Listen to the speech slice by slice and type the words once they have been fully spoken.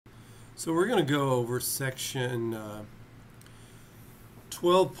So we're going to go over section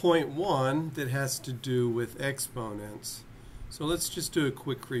 12.1 that has to do with exponents. So let's just do a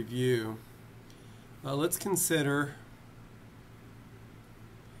quick review. Let's consider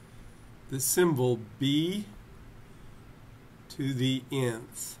the symbol b to the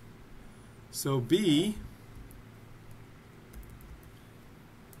nth. So b,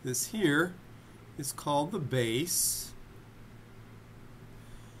 this here, is called the base.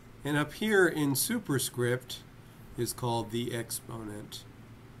 And up here in superscript is called the exponent.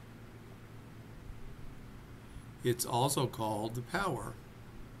 It's also called the power.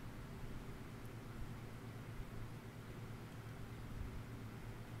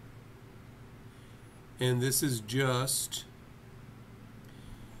 And this is just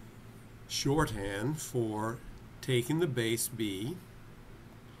shorthand for taking the base b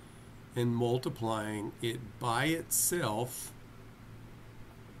and multiplying it by itself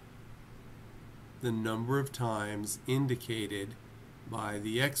the number of times indicated by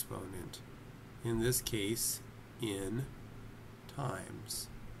the exponent, in this case n times.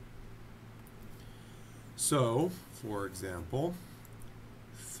 So, for example,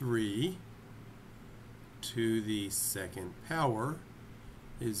 3 to the second power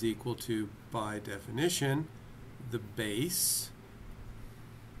is equal to, by definition, the base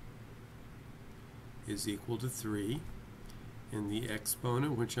is equal to 3, and the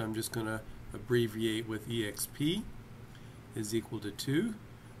exponent, which I'm just going to abbreviate with exp, is equal to 2.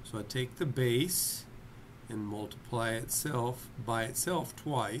 So I take the base and multiply itself by itself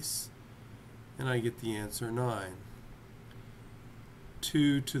twice, and I get the answer 9.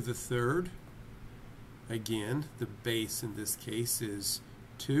 2 to the third, again, the base in this case is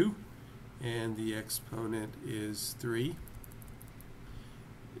 2, and the exponent is 3.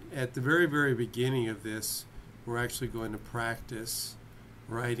 At the very beginning of this, we're actually going to practice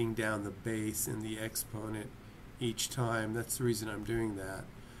writing down the base and the exponent each time. That's the reason I'm doing that.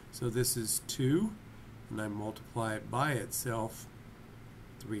 So this is 2, and I multiply it by itself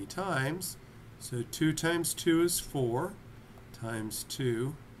 3 times. So 2 times 2 is 4, times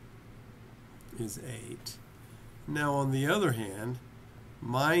 2 is 8. Now on the other hand,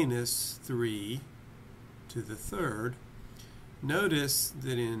 minus 3 to the third, notice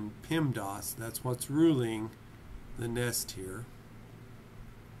that in PEMDAS, that's what's ruling the nest here.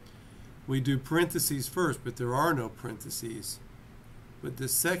 We do parentheses first, but there are no parentheses. But the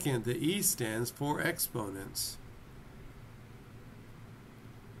second, the E, stands for exponents.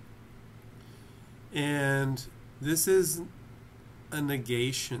 And this is a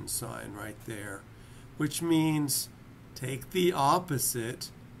negation sign right there, which means take the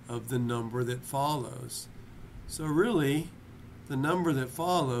opposite of the number that follows. So really, the number that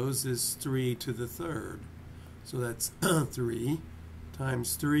follows is 3 to the third. So that's 3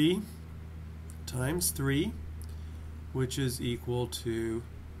 times 3 times 3, which is equal to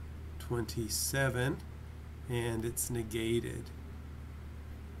 27, and it's negated.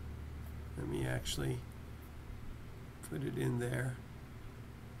 Let me actually put it in there.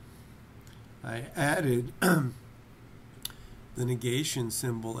 I added the negation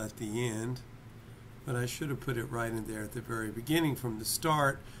symbol at the end, but I should have put it right in there at the very beginning from the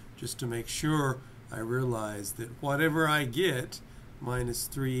start, just to make sure I realize that whatever I get, minus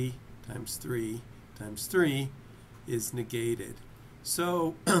 3 times 3 times 3, is negated.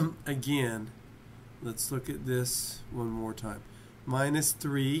 So again, let's look at this one more time. Minus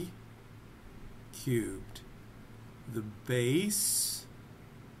 3 cubed. The base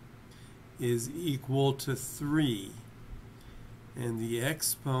is equal to 3, and the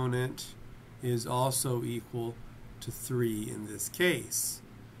exponent is also equal to 3 in this case.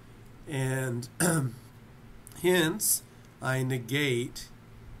 And hence, I negate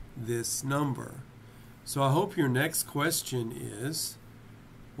this number. So I hope your next question is,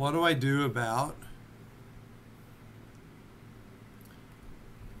 what do I do about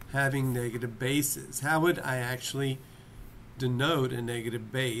having negative bases? How would I actually denote a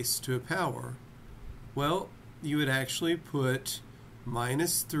negative base to a power? Well, you would actually put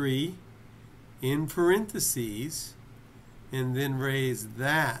minus 3 in parentheses and then raise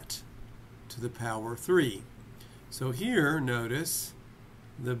that to the power 3. So here, notice,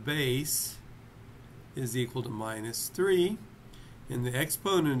 the base is equal to minus 3, and the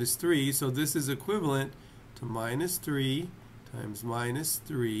exponent is 3, so this is equivalent to minus 3 times minus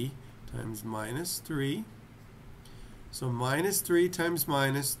 3 times minus 3. So minus 3 times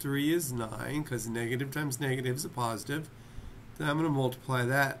minus 3 is 9, because negative times negative is a positive. Then I'm going to multiply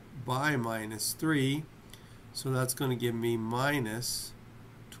that by minus 3, so that's going to give me minus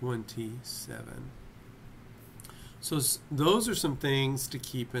 27. So those are some things to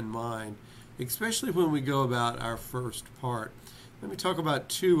keep in mind, especially when we go about our first part. Let me talk about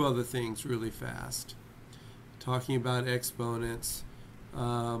two other things really fast. Talking about exponents.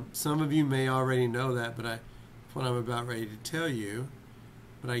 Some of you may already know that, but what I'm about ready to tell you,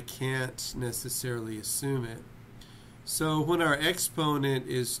 but I can't necessarily assume it. So when our exponent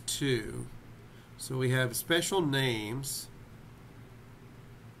is 2, so we have special names.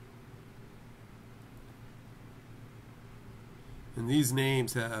 And these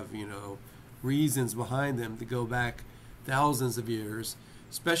names have, reasons behind them to go back thousands of years.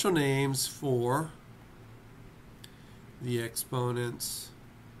 Special names for the exponents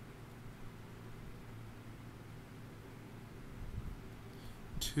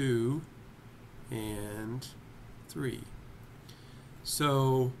two and 3.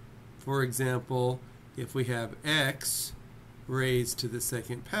 So, for example, if we have x raised to the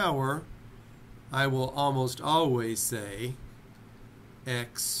second power, I will almost always say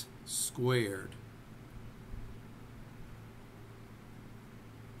x squared.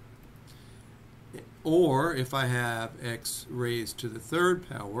 Or if I have x raised to the third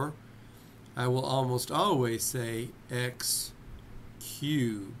power, I will almost always say x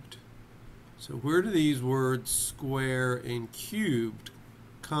cubed. So where do these words square and cubed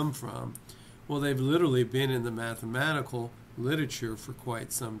come from? Well, they've literally been in the mathematical literature for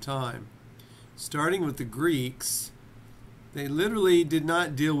quite some time. Starting with the Greeks, they literally did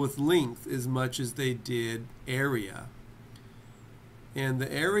not deal with length as much as they did area. And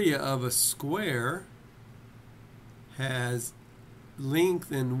the area of a square has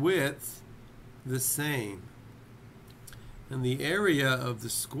length and width the same. And the area of the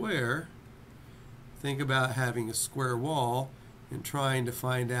square, think about having a square wall and trying to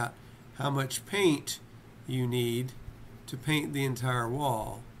find out how much paint you need to paint the entire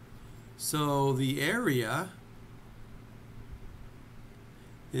wall. So the area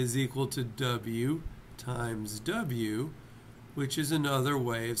is equal to W times W, which is another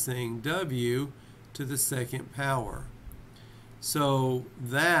way of saying W to the second power. So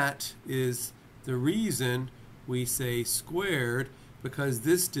that is the reason we say squared, because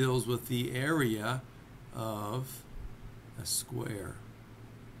this deals with the area of a square.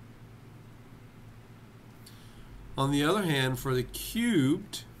 On the other hand, for the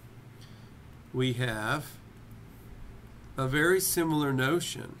cubed, we have a very similar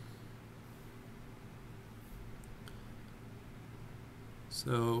notion.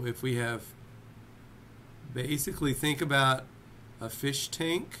 So if we have, basically think about a fish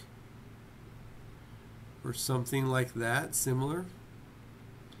tank or something like that, similar.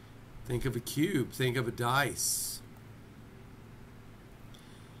 Think of a cube, think of a dice.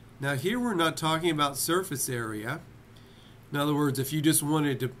 Now here we're not talking about surface area. In other words, if you just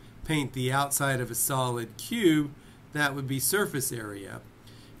wanted to paint the outside of a solid cube, that would be surface area.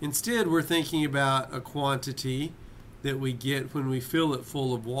 Instead, we're thinking about a quantity that we get when we fill it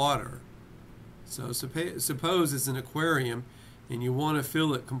full of water. So suppose it's an aquarium and you want to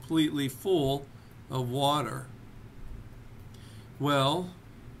fill it completely full of water. Well,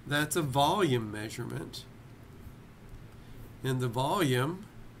 that's a volume measurement. And the volume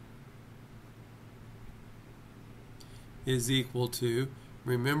is equal to,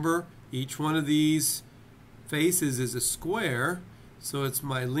 remember, each one of these faces is a square, so it's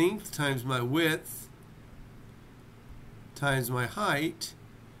my length times my width times my height.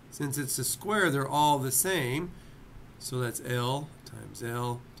 Since it's a square, they're all the same, so that's L times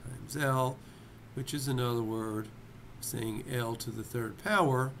L times L, which is another word saying L to the third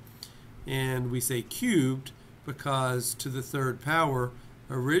power. And we say cubed because to the third power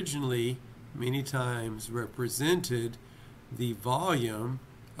originally many times represented the volume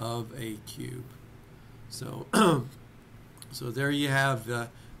of a cube. So, so there you have the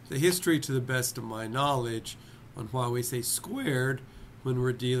history, to the best of my knowledge, on why we say squared when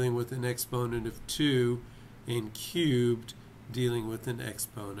we're dealing with an exponent of 2 and cubed dealing with an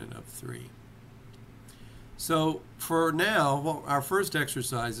exponent of 3. So for now, our first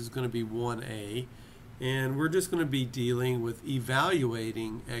exercise is going to be 1A, and we're just going to be dealing with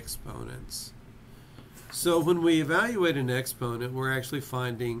evaluating exponents. So when we evaluate an exponent, we're actually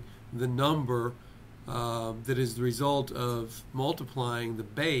finding the number that is the result of multiplying the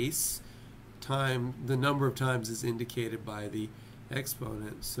base time, the number of times is indicated by the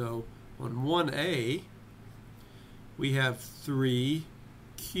exponent. So on 1A, we have 3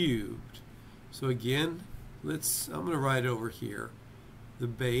 cubed. So again, I'm going to write over here. The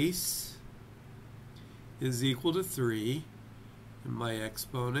base is equal to 3, and my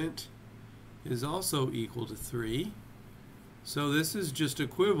exponent is also equal to 3. So this is just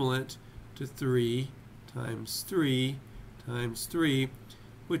equivalent to 3 times 3 times 3,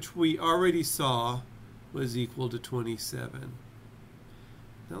 which we already saw was equal to 27.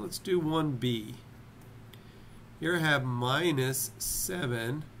 Now let's do 1b. Here I have minus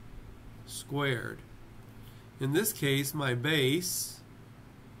 7 squared. In this case, my base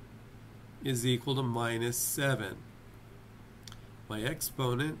is equal to minus 7. My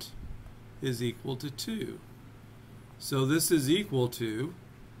exponent is equal to 2. So this is equal to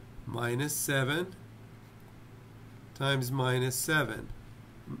minus 7 times minus 7.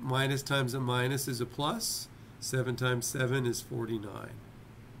 Minus times a minus is a plus. 7 times 7 is 49.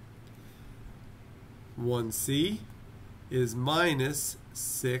 1c is minus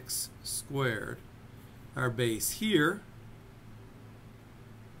 6 squared. Our base here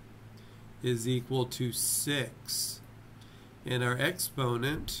is equal to 6. And our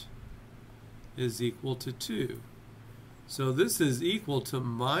exponent is equal to 2. So this is equal to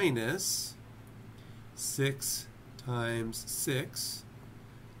minus 6 times 6,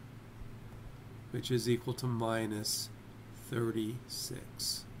 which is equal to minus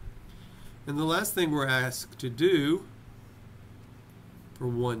 36. And the last thing we're asked to do for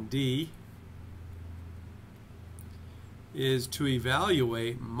 1D is to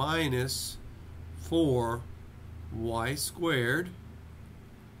evaluate minus 4y squared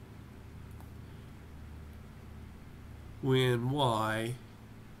when y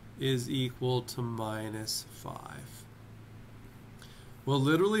is equal to minus 5. Well,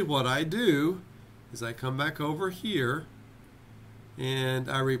 literally what I do is I come back over here and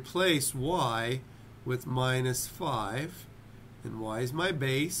I replace y with minus 5, and y is my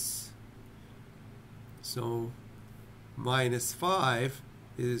base, so minus 5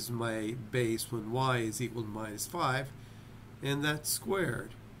 is my base when y is equal to minus 5, and that's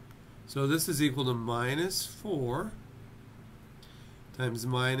squared. So this is equal to minus 4 times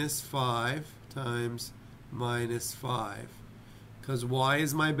minus 5 times minus 5, because y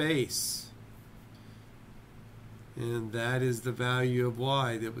is my base. And that is the value of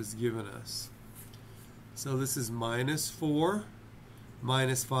y that was given us. So this is minus 4.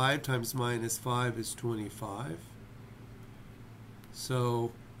 Minus 5 times minus 5 is 25.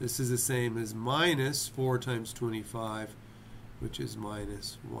 So this is the same as minus 4 times 25, which is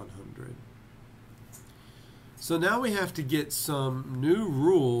minus 100. So now we have to get some new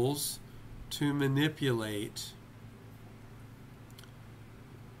rules to manipulate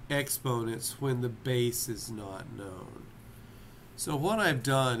exponents when the base is not known. So what I've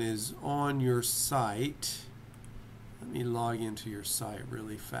done is on your site, let me log into your site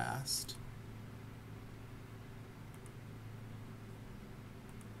really fast.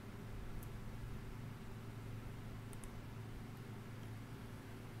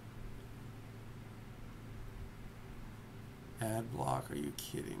 Ad block, are you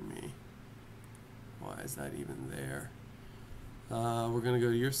kidding me? Why is that even there? We're going to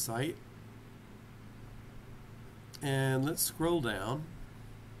go to your site, and let's scroll down,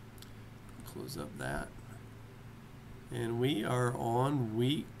 close up that, and we are on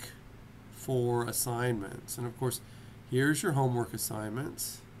week 4 assignments. And of course, here's your homework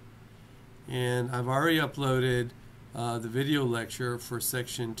assignments, and I've already uploaded the video lecture for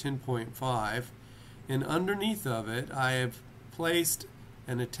section 10.5, and underneath of it I have placed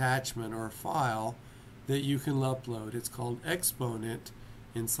an attachment or a file that you can upload. It's called Exponent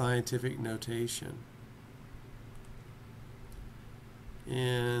in Scientific Notation.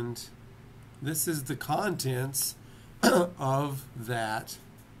 And this is the contents of that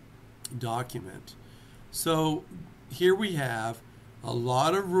document. So here we have a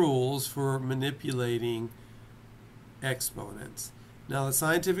lot of rules for manipulating exponents. Now the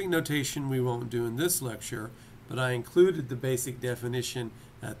scientific notation we won't do in this lecture, but I included the basic definition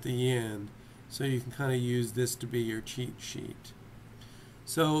at the end, so you can kind of use this to be your cheat sheet.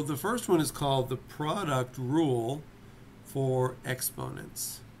 So the first one is called the product rule for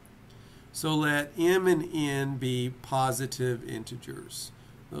exponents. So let m and n be positive integers.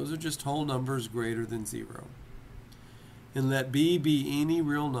 Those are just whole numbers greater than 0. And let b be any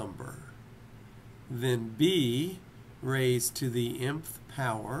real number. Then b raised to the mth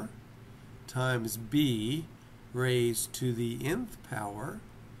power times b raised to the nth power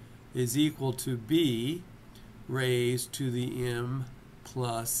is equal to b raised to the m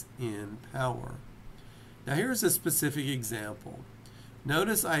plus n power. Now here's a specific example.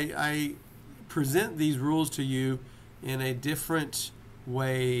 Notice I present these rules to you in a different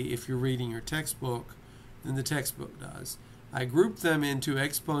way if you're reading your textbook than the textbook does. I group them into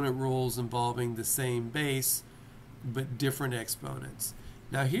exponent rules involving the same base but different exponents.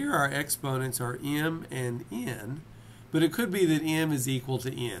 Now here our exponents are m and n, but it could be that m is equal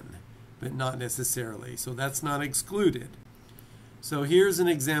to n. but not necessarily. So that's not excluded. So here's an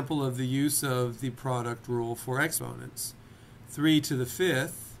example of the use of the product rule for exponents. 3 to the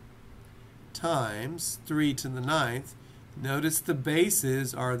 5th times 3 to the 9th. Notice the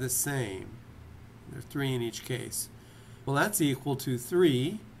bases are the same. There are 3 in each case. Well, that's equal to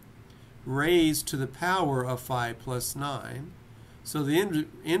 3 raised to the power of 5 plus 9. So the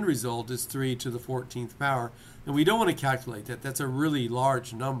end result is 3 to the 14th power. And we don't want to calculate that. That's a really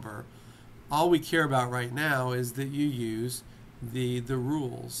large number. All we care about right now is that you use the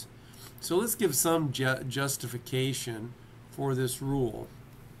rules. So let's give some justification for this rule.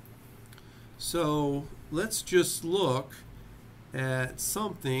 So let's just look at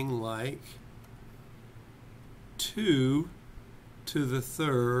something like 2 to the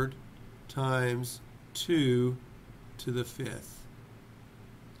 3rd times 2 to the 5th.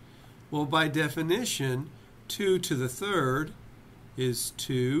 Well, by definition, 2 to the 3rd is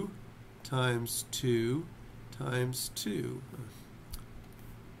 2 times 2 times 2.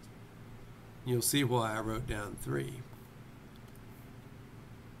 You'll see why I wrote down 3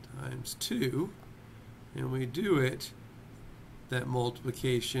 times 2, and we do it, that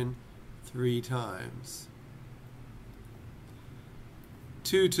multiplication, 3 times.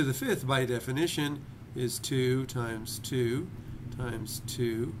 2 to the 5th, by definition, is 2 times 2 times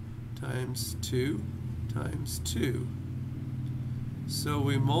 2 times 2 times 2. So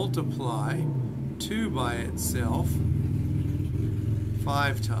we multiply 2 by itself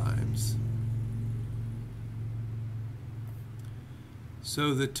 5 times.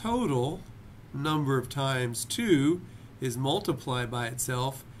 So the total number of times 2 is multiplied by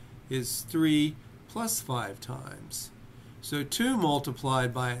itself is 3 plus 5 times. So 2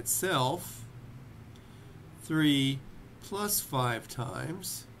 multiplied by itself, 3 plus 5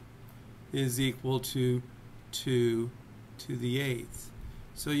 times, is equal to 2 to the 8th.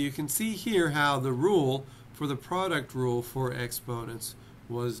 So you can see here how the rule for the product rule for exponents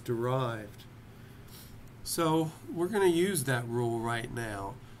was derived. So we're going to use that rule right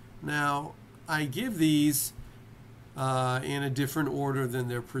now. Now, I give these in a different order than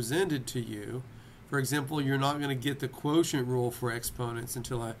they're presented to you. For example, you're not going to get the quotient rule for exponents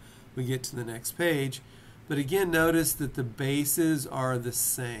until we get to the next page. But again, notice that the bases are the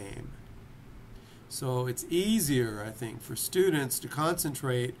same. So it's easier, I think, for students to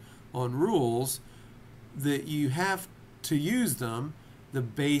concentrate on rules that you have to use them. The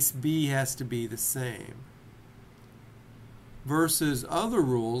base B has to be the same. Versus other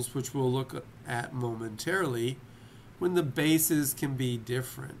rules, which we'll look at momentarily, when the bases can be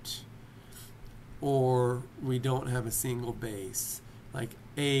different, or we don't have a single base, like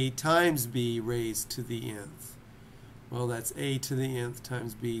a times b raised to the nth. Well, that's a to the nth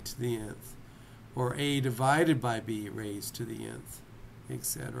times b to the nth, or a divided by b raised to the nth,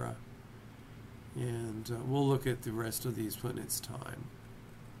 etc. And we'll look at the rest of these when it's time.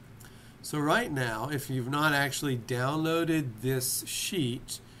 So right now, if you've not actually downloaded this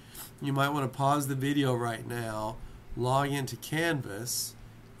sheet, you might want to pause the video right now, log into Canvas,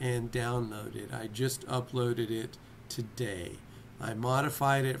 and download it. I just uploaded it today. I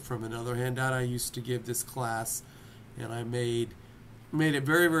modified it from another handout I used to give this class, and I made it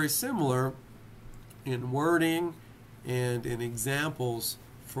very, very similar in wording and in examples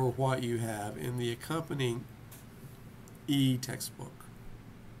for what you have in the accompanying e-textbook.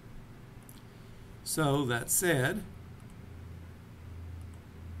 So that said,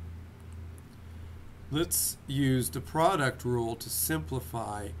 let's use the product rule to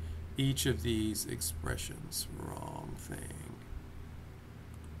simplify each of these expressions. Wrong thing.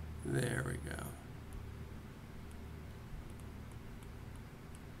 There we go.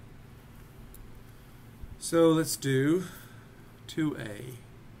 So let's do 2a.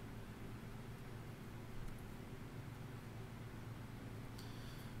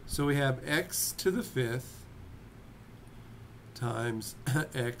 So we have x to the 5th times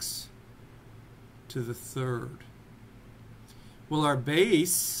x to the 3rd. Well, our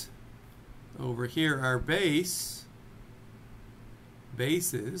base, over here, our bases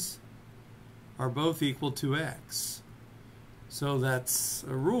are both equal to x. So that's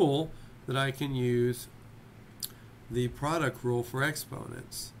a rule that I can use the product rule for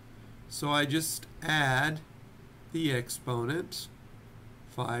exponents. So I just add the exponent,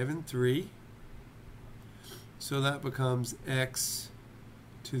 5 and 3. So that becomes x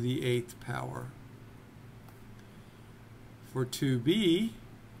to the 8th power. For 2b,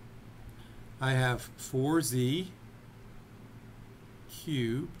 I have 4z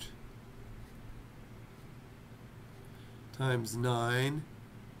cubed times 9z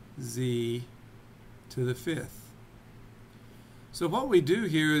to the 5th. So what we do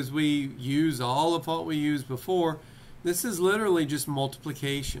here is we use all of what we used before. This is literally just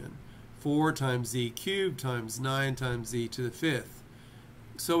multiplication. 4 times z cubed times 9 times z to the 5th.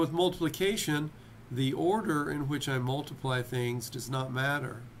 So with multiplication, the order in which I multiply things does not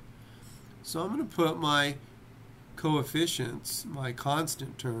matter. So I'm going to put my coefficients, my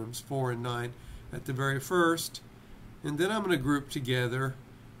constant terms, 4 and 9, at the very first, and then I'm going to group together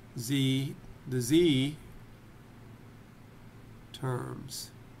the z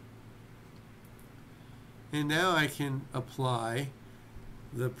terms. And now I can apply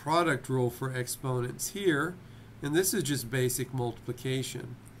the product rule for exponents here, and this is just basic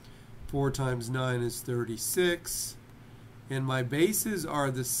multiplication. 4 times 9 is 36, and my bases are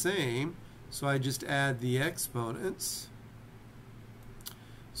the same, so I just add the exponents.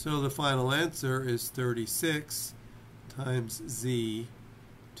 So the final answer is 36 times z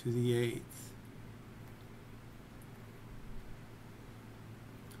to the 8th.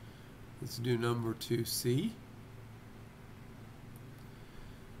 Let's do number 2c.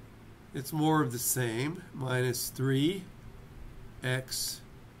 It's more of the same, minus 3x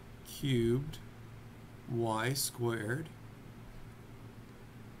cubed y squared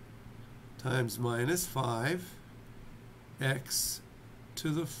times minus 5 x to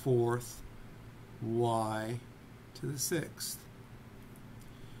the 4th y to the 6th.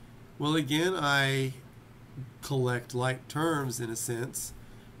 Well, again, I collect like terms in a sense.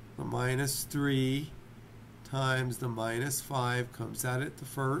 The minus 3 times the minus 5 comes out at the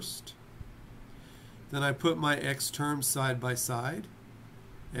first. Then I put my x terms side by side.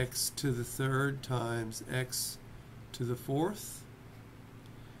 X to the 3rd times x to the 4th.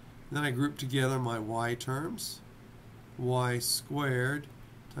 Then I group together my y terms. Y squared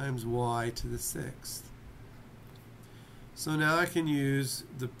times y to the 6th. So now I can use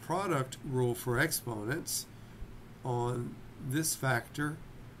the product rule for exponents on this factor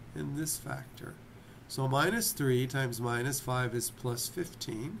and this factor. So minus 3 times minus 5 is plus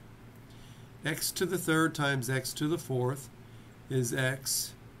 15. X to the 3rd times x to the 4th is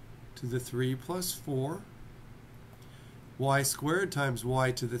x to the 3 plus 4. Y squared times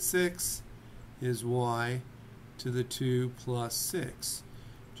y to the 6 is y to the 2 plus 6.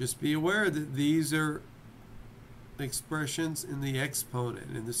 Just be aware that these are expressions in the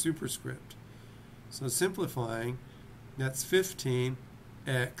exponent, in the superscript. So simplifying, that's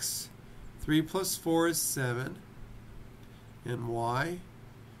 15x. 3 plus 4 is 7. And y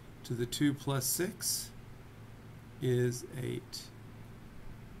to the 2 plus 6 is 8.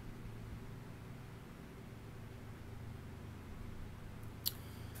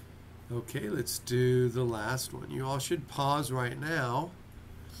 Okay, let's do the last one. You all should pause right now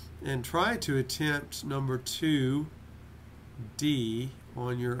and try to attempt number 2D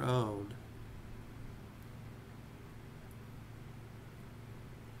on your own.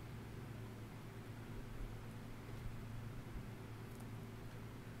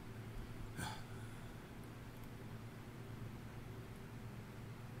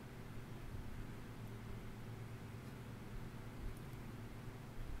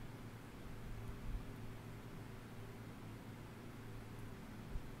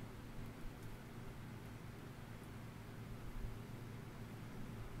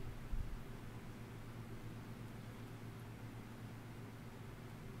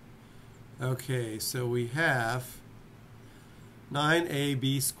 Okay, so we have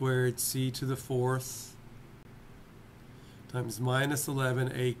 9ab squared c to the 4th times minus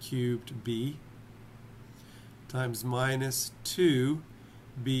 11a cubed b times minus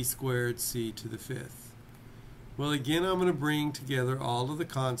 2b squared c to the 5th. Well, again, I'm going to bring together all of the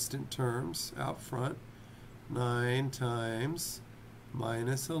constant terms out front. 9 times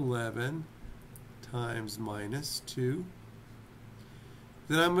minus 11 times minus 2.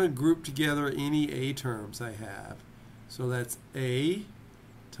 Then I'm going to group together any a terms I have. So that's a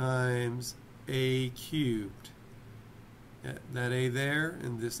times a cubed. That a there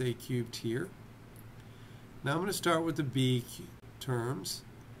and this a cubed here. Now I'm going to start with the b terms,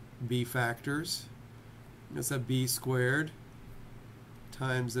 b factors. That's a b squared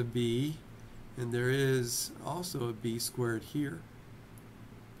times a b, and there is also a b squared here.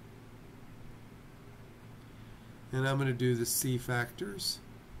 And I'm going to do the c factors.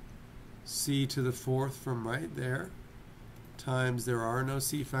 C to the 4th from right there times there are no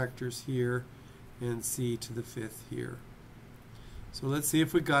c factors here, and c to the 5th here. So let's see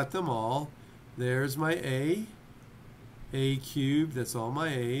if we got them all. There's my a cubed, that's all my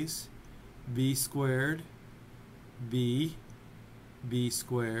a's, b squared, b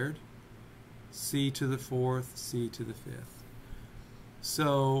squared, c to the 4th, c to the 5th.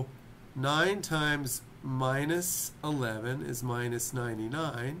 So 9 times minus 11 is minus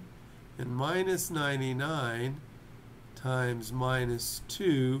 99, and minus 99 times minus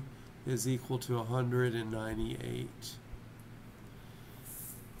 2 is equal to 198.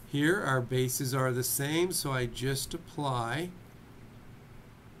 Here our bases are the same, so I just apply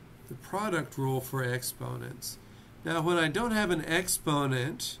the product rule for exponents. Now when I don't have an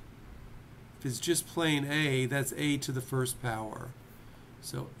exponent, if it's just plain a, that's a to the first power.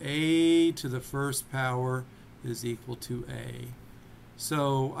 So a to the first power is equal to a.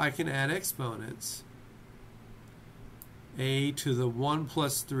 So I can add exponents. A to the 1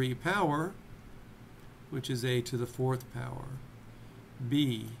 plus 3 power, which is a to the 4th power.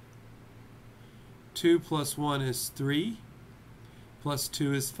 B, 2 plus 1 is 3, plus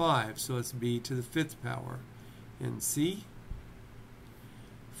 2 is 5, so it's b to the 5th power. And C,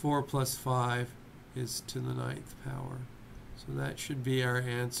 4 plus 5 is to the 9th power. So that should be our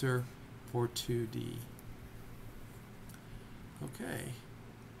answer for 2D. Okay,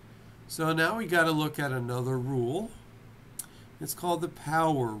 so now we got to look at another rule. It's called the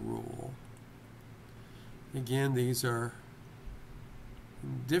power rule. Again, these are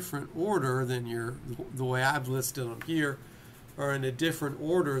in different order than the way I've listed them here, are in a different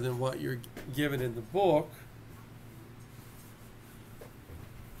order than what you're given in the book.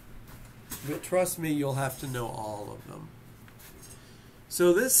 But trust me, you'll have to know all of them.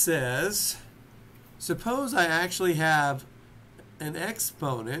 So this says, suppose I actually have an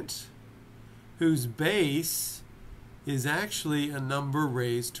exponent whose base is actually a number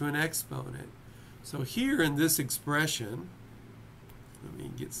raised to an exponent. So here in this expression, let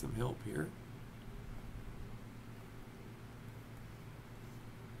me get some help here.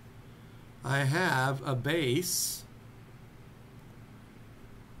 I have a base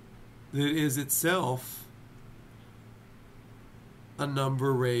that is itself a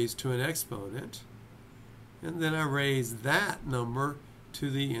number raised to an exponent, and then I raise that number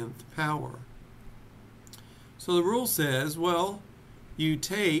to the nth power. So the rule says, well, you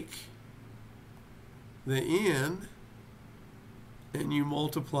take the n and you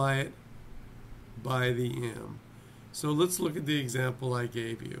multiply it by the m. So let's look at the example I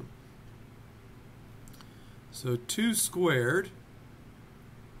gave you. So 2 squared,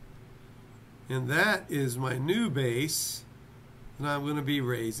 and that is my new base that I'm going to be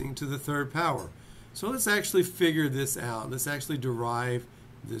raising to the 3rd power. So let's actually figure this out. Let's actually derive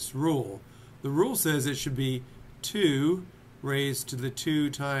this rule. The rule says it should be 2 raised to the 2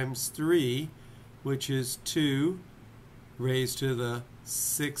 times 3, which is 2 raised to the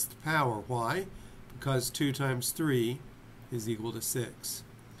 6th power. Why? Because 2 times 3 is equal to 6.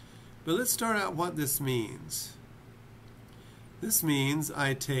 But let's start out what this means. This means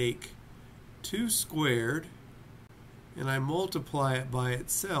I take 2 squared and I multiply it by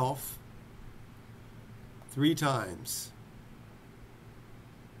itself 3 times.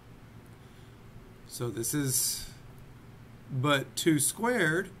 So this is, but 2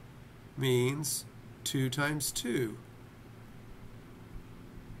 squared means 2 times 2.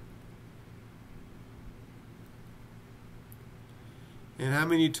 And how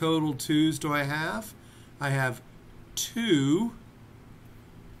many total 2's do I have? I have 2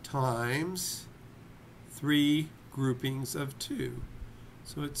 times 3 groupings of 2.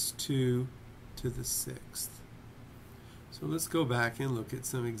 So it's 2 to the 6th. So let's go back and look at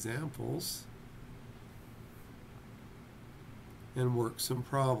some examples and work some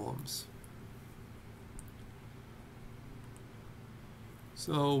problems.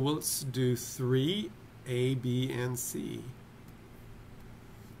 So let's do 3, A, B, and C.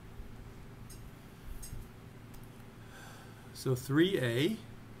 So 3a,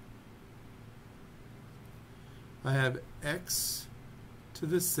 I have x to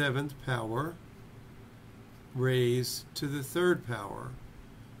the 7th power raised to the 3rd power.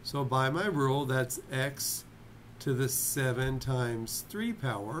 So by my rule, that's x to the 7 times 3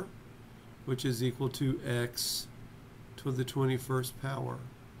 power, which is equal to x to the 21st power.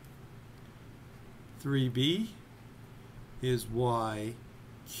 3b is y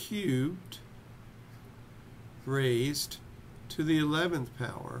cubed raised to the 11th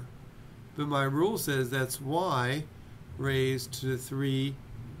power. But my rule says that's y raised to 3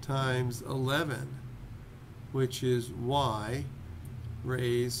 times 11, which is y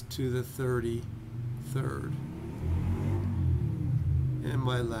raised to the 33rd. And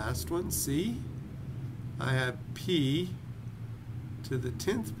my last one, C, I have p to the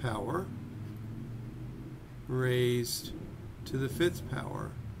 10th power raised to the 5th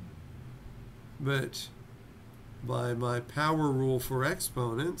power. But by my power rule for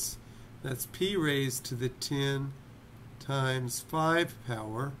exponents, that's p raised to the 10 times 5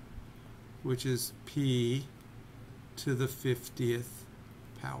 power, which is p to the 50th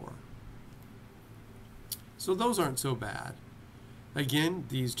power. So those aren't so bad. Again,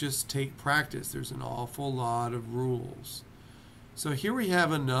 these just take practice. There's an awful lot of rules. So here we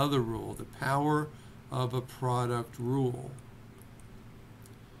have another rule, the power of a product rule.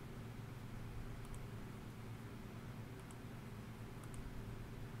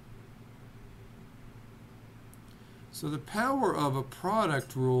 So the power of a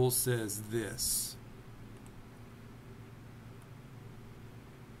product rule says this.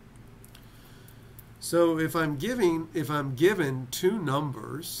 So if I'm given two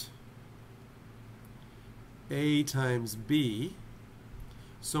numbers, A times B,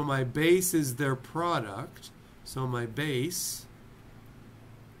 so my base is their product, so my base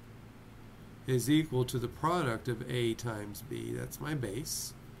is equal to the product of A times B, that's my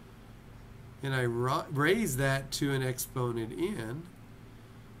base, and I raise that to an exponent n,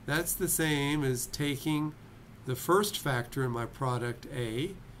 that's the same as taking the first factor in my product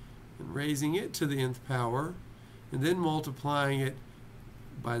A and raising it to the nth power, and then multiplying it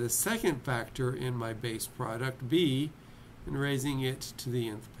by the second factor in my base product, B, and raising it to the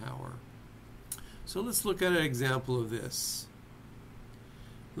nth power. So let's look at an example of this.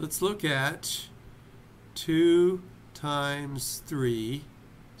 Let's look at 2 times 3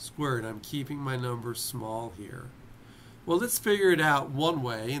 squared. I'm keeping my numbers small here. Well, let's figure it out one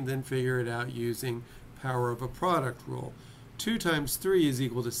way and then figure it out using power of a product rule. 2 times 3 is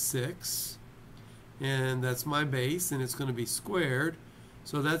equal to 6, and that's my base, and it's going to be squared,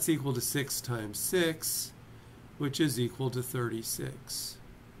 so that's equal to 6 times 6, which is equal to 36.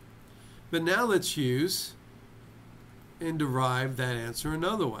 But now let's use and derive that answer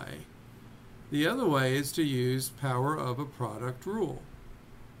another way. The other way is to use power of a product rule.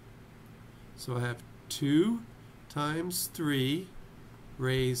 So I have 2 times 3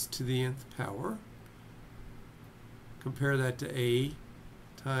 raised to the nth power. Compare that to A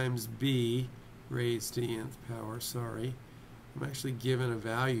times B raised to the nth power. Sorry, I'm actually given a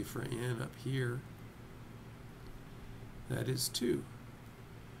value for n up here. That is 2.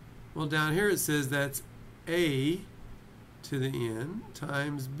 Well, down here it says that's A to the n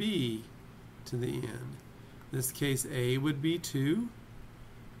times B to the n. In this case, A would be 2,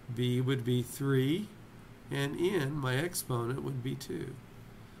 B would be 3, and n, my exponent, would be 2.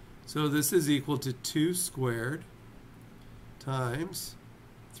 So this is equal to 2 squared times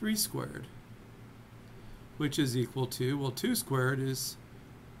 3 squared, which is equal to, well, 2 squared is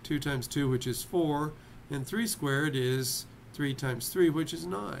 2 times 2, which is 4, and 3 squared is 3 times 3, which is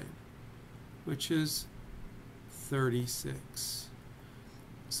 9, which is 36.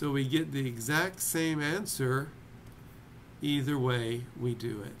 So we get the exact same answer either way we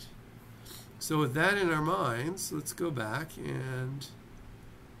do it. So with that in our minds, let's go back and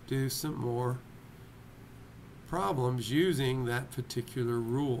do some more problems using that particular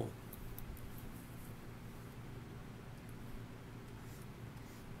rule.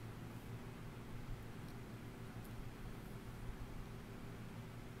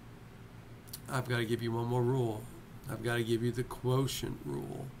 I've got to give you one more rule. I've got to give you the quotient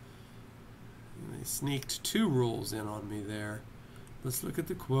rule. And they sneaked 2 rules in on me there. Let's look at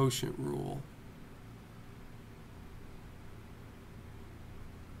the quotient rule.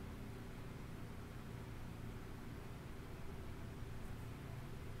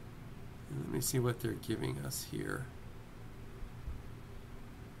 And let me see what they're giving us here.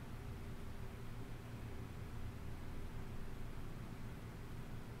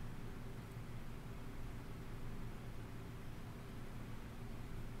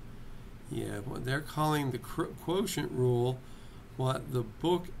 Yeah, what they're calling the quotient rule, what the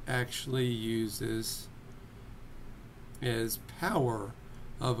book actually uses is power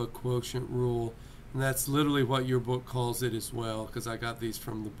of a quotient rule, and that's literally what your book calls it as well, because I got these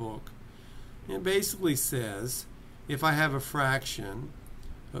from the book. It basically says if I have a fraction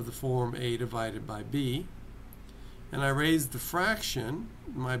of the form a divided by b, and I raise the fraction,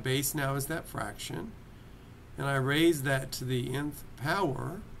 my base now is that fraction, and I raise that to the nth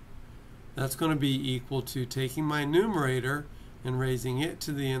power, that's going to be equal to taking my numerator and raising it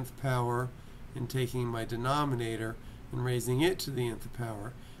to the nth power, and taking my denominator and raising it to the nth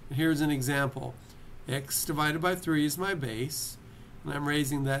power. And here's an example. X divided by 3 is my base, and I'm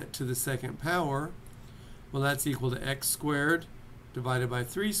raising that to the second power. Well, that's equal to x squared divided by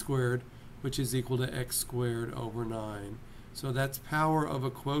 3 squared, which is equal to x squared over 9. So that's power of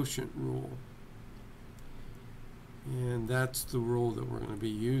a quotient rule. And that's the rule that we're going to be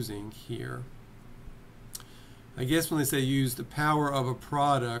using here. I guess when they say use the power of a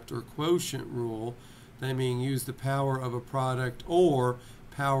product or quotient rule, they mean use the power of a product or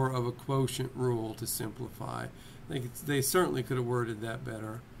power of a quotient rule to simplify. They certainly could have worded that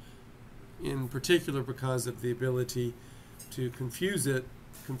better, in particular because of the ability to confuse it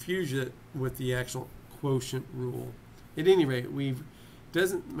with the actual quotient rule. At any rate,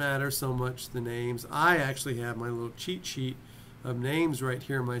 doesn't matter so much the names. I actually have my little cheat sheet of names right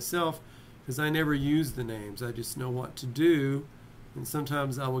here myself because I never use the names. I just know what to do, and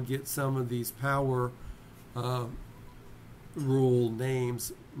sometimes I will get some of these power rule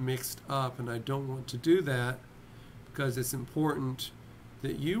names mixed up, and I don't want to do that because it's important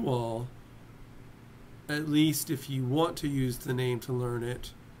that you all, at least if you want to use the name to learn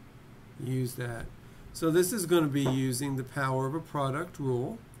it, use that. So this is going to be using the power of a product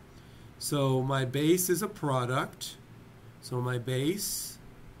rule. So my base is a product. So my base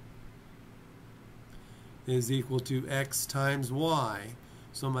is equal to x times y.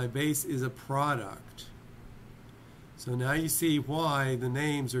 So my base is a product. So now you see why the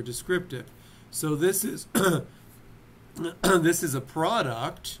names are descriptive. So this is this is a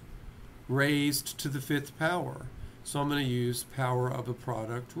product raised to the 5th power. So I'm going to use power of a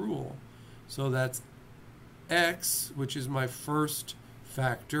product rule. So that's x, which is my first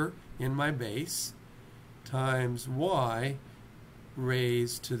factor in my base, times y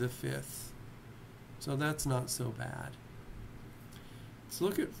raised to the 5th. So that's not so bad. Let's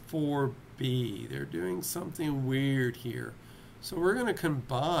look at 4b. They're doing something weird here. So we're going to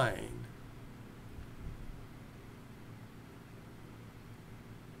combine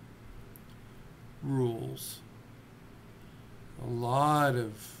rules. A lot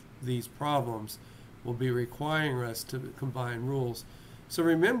of these problems will be requiring us to combine rules. So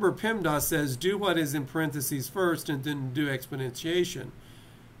remember, PEMDAS says do what is in parentheses first and then do exponentiation.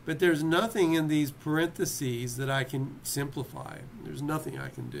 But there's nothing in these parentheses that I can simplify. There's nothing I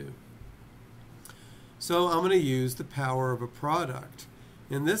can do. So I'm going to use the power of a product.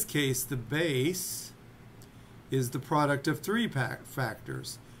 In this case, the base is the product of 3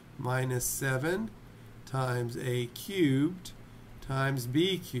 factors. Minus 7 times a cubed times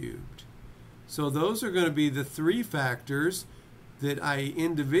b cubed. So those are going to be the 3 factors that I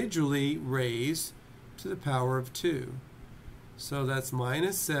individually raise to the power of 2. So that's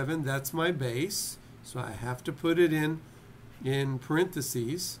minus 7, that's my base. So I have to put it in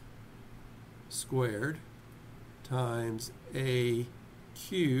parentheses, squared, times a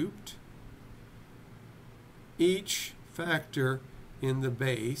cubed. Each factor in the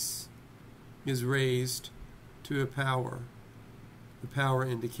base is raised to a power, the power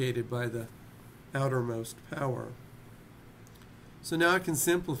indicated by the outermost power. So now I can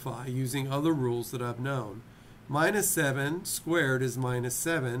simplify using other rules that I've known. Minus 7 squared is minus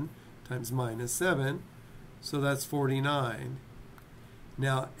 7 times minus 7, so that's 49.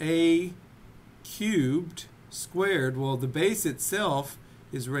 Now a cubed squared, well, the base itself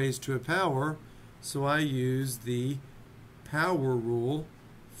is raised to a power, so I use the power rule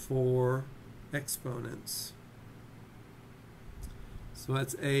for exponents. So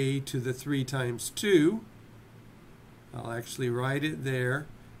that's a to the 3 times 2. I'll actually write it there,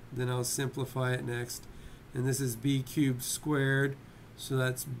 then I'll simplify it next. And this is b cubed squared, so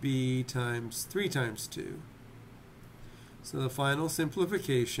that's b times 3 times 2. So the final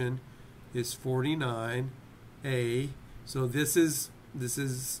simplification is 49a. So this is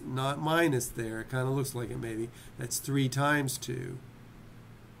not minus there. It kind of looks like it maybe. That's 3 times 2.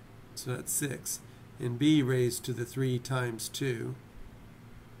 So that's 6. And b raised to the 3 times 2,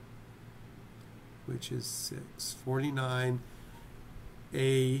 which is 6. 49a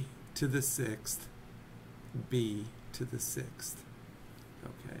to the 6th, b to the 6th.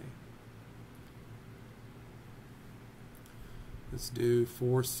 Okay. Let's do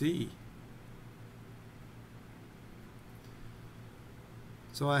 4c.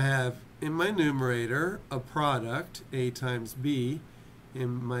 So I have in my numerator a product, a times b.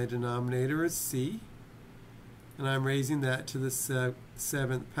 In my denominator is c. And I'm raising that to the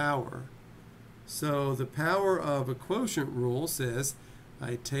 7th power. So the power of a quotient rule says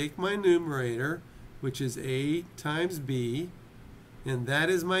I take my numerator, which is a times b, and that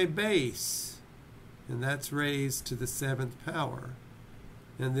is my base, and that's raised to the 7th power.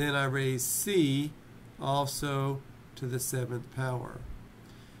 And then I raise c also to the 7th power.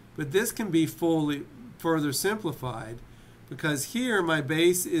 But this can be fully further simplified because here my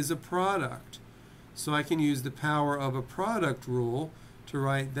base is a product. So I can use the power of a product rule to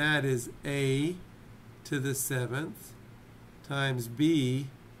write that as a to the 7th times b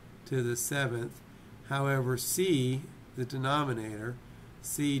to the 7th. However, c, the denominator,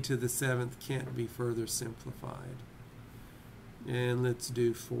 c to the 7th can't be further simplified. And let's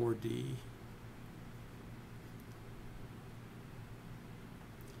do 4d.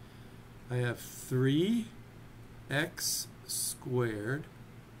 I have 3x squared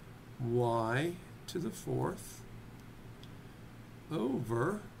y to the fourth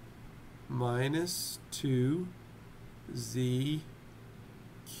over minus 2z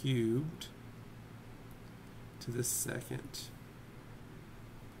cubed to the second.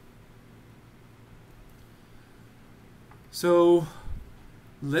 So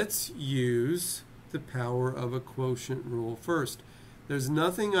let's use the power of a quotient rule first. There's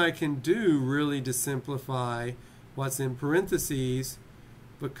nothing I can do really to simplify what's in parentheses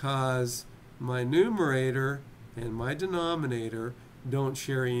because my numerator and my denominator don't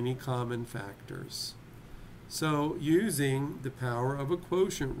share any common factors. So using the power of a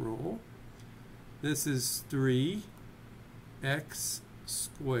quotient rule, this is 3x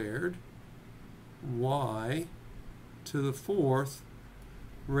squared y to the fourth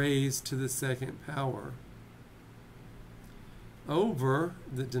raised to the second power over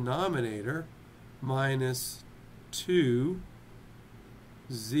the denominator minus 2z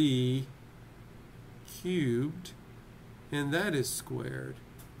cubed, and that is squared.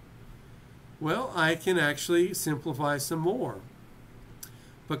 Well, I can actually simplify some more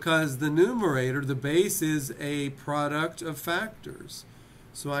because the numerator, the base, is a product of factors.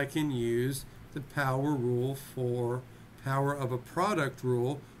 So I can use the power of a product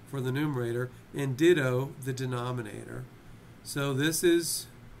rule for the numerator and ditto the denominator. So this is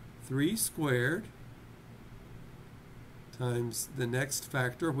 3 squared times the next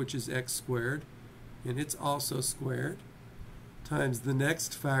factor, which is x squared, and it's also squared, times the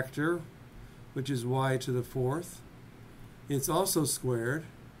next factor, which is y to the fourth. It's also squared,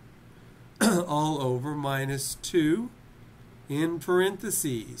 all over minus 2 in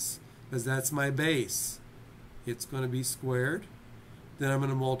parentheses, because that's my base. It's going to be squared. Then I'm going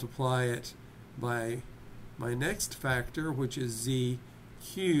to multiply it by my next factor, which is z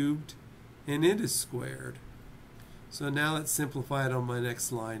cubed, and it is squared. So now let's simplify it on my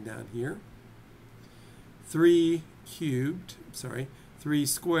next line down here. 3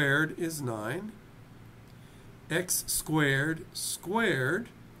 squared is 9. X squared squared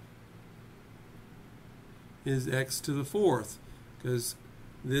is x to the fourth, because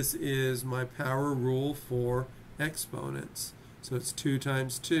this is my power rule for exponents. So it's 2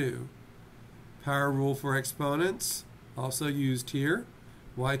 times 2. Power rule for exponents, also used here.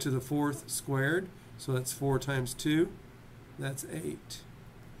 Y to the fourth squared, so that's 4 times 2. That's 8.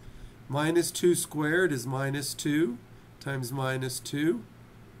 Minus 2 squared is minus 2 times minus 2,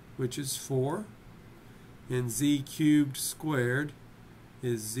 which is 4. And z cubed squared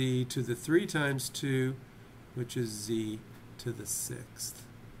is z to the 3 times 2, which is z to the 6th.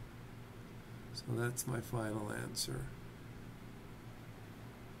 So that's my final answer.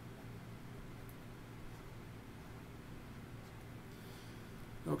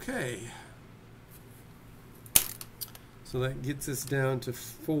 Okay. So that gets us down to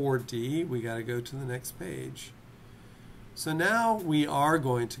 4D. We got to go to the next page. So now we are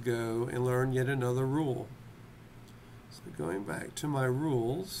going to go and learn yet another rule. So going back to my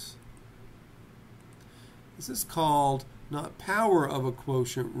rules, this is called not power of a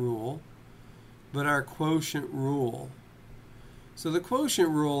quotient rule, but our quotient rule. So the quotient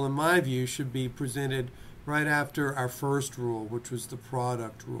rule, in my view, should be presented right after our first rule, which was the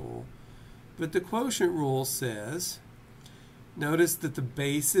product rule. But the quotient rule says, notice that the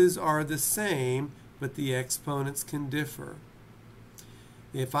bases are the same, but the exponents can differ.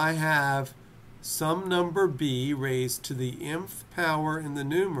 If I have some number b raised to the mth power in the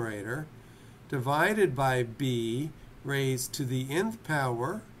numerator divided by b raised to the nth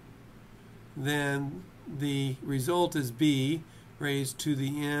power, then the result is b raised to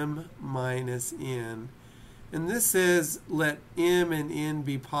the m minus n. And this says let m and n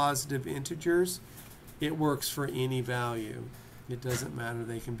be positive integers. It works for any value. It doesn't matter,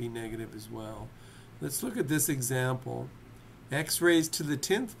 they can be negative as well. Let's look at this example. X raised to the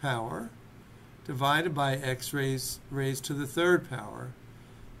 10th power divided by x raised to the 3rd power.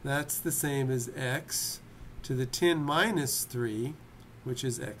 That's the same as x to the 10 minus 3, which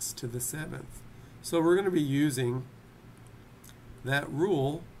is x to the 7th. So we're going to be using that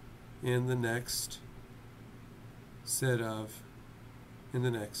rule in the next in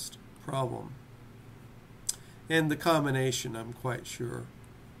the next problem. And the combination, I'm quite sure,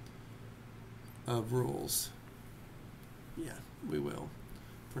 of rules. Yeah, we will.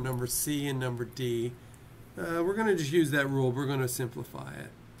 For number C and number D, we're going to just use that rule. We're going to simplify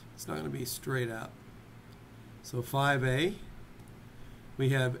it. It's not going to be straight up. So 5a, we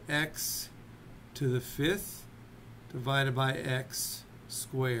have x to the 5th divided by x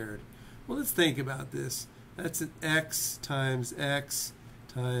squared. Well, let's think about this. That's x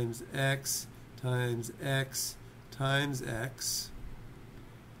times x times x times x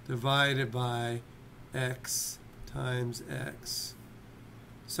divided by x times x.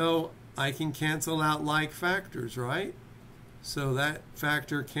 So I can cancel out like factors, right? So that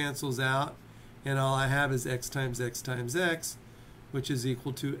factor cancels out, and all I have is x times x times x, which is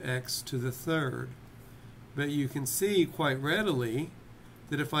equal to x to the third. But you can see quite readily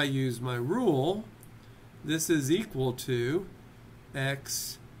that if I use my rule, this is equal to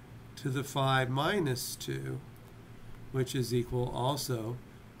x to the 5 minus 2, which is equal also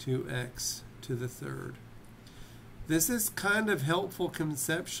to x to the third. This is kind of helpful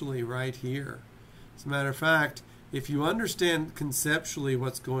conceptually right here. As a matter of fact, if you understand conceptually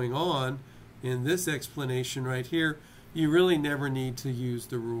what's going on in this explanation right here, you really never need to use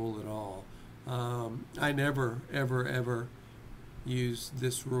the rule at all. I never, ever use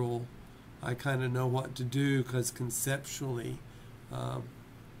this rule. I kind of know what to do because conceptually I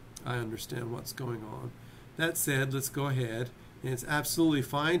understand what's going on. That said, let's go ahead. And it's absolutely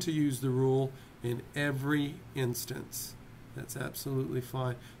fine to use the rule in every instance. That's absolutely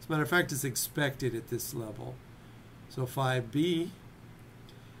fine. As a matter of fact, it's expected at this level. So 5b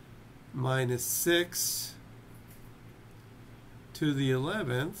minus 6 to the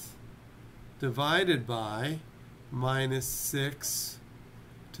 11th divided by minus 6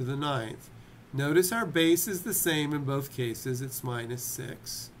 to the 9th. Notice our base is the same in both cases. It's minus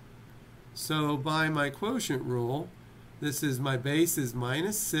 6. So by my quotient rule, this is my base is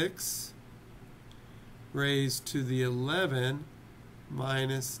minus 6 raised to the 11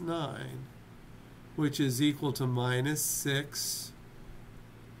 minus 9, which is equal to minus 6.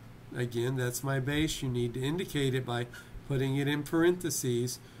 Again, that's my base. You need to indicate it by putting it in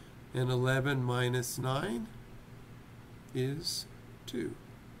parentheses. And 11 minus 9 is 2.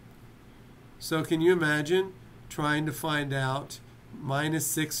 So can you imagine trying to find out minus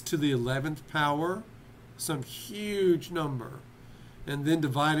 6 to the 11th power, some huge number, and then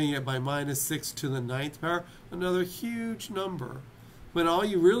dividing it by minus 6 to the 9th power, another huge number, when all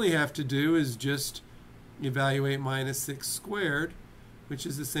you really have to do is just evaluate minus 6 squared, which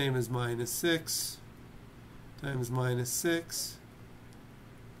is the same as minus 6 times minus 6,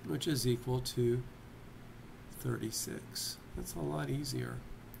 which is equal to 36. That's a lot easier.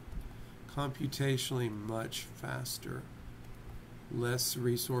 Computationally much faster, less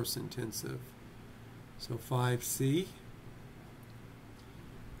resource intensive. So 5c,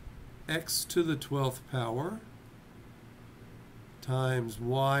 x to the 12th power times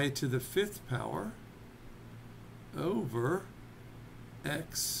y to the 5th power over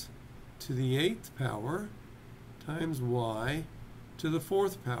x to the 8th power times y to the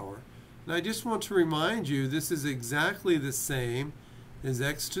 4th power. And I just want to remind you, this is exactly the same as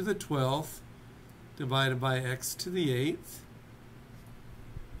x to the 12th divided by x to the 8th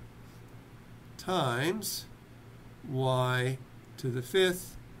times y to the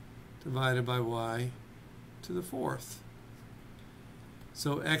 5th divided by y to the 4th.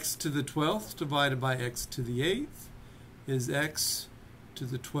 So x to the 12th divided by x to the 8th is x to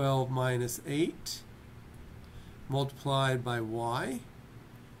the 12 minus 8 multiplied by y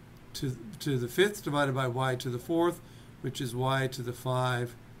to the 5th divided by y to the 4th, which is y to the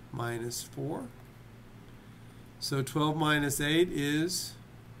 5 minus 4. So 12 minus 8 is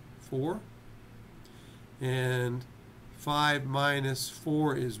 4. And 5 minus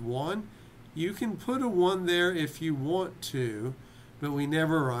 4 is 1. You can put a 1 there if you want to, but we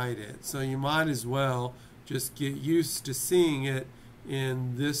never write it. So you might as well just get used to seeing it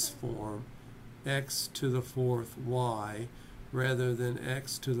in this form, x to the 4th y, rather than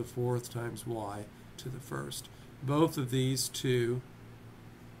x to the 4th times y to the 1st. Both of these two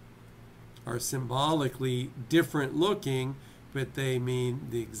are symbolically different looking, but they mean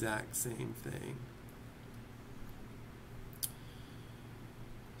the exact same thing.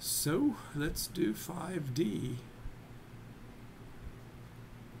 So let's do 5D.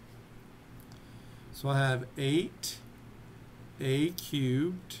 So I have 8a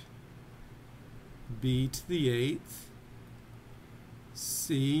cubed b to the 8th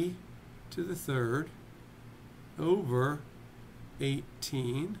c to the 3rd over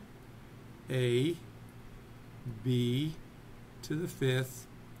 18 a b to the 5th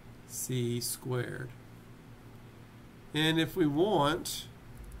c squared. And if we want,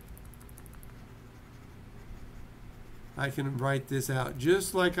 I can write this out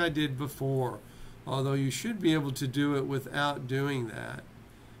just like I did before, although you should be able to do it without doing that.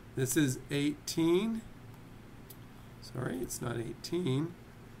 This is 18, sorry, it's not 18,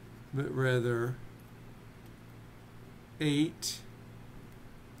 but rather 8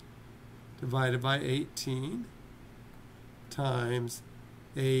 divided by 18 times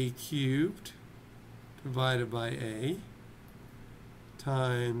a cubed divided by a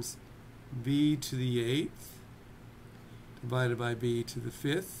times b to the 8th divided by b to the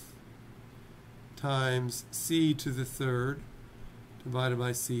 5th times c to the 3rd divided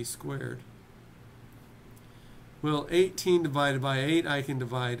by c squared. Well, 18 divided by 8, I can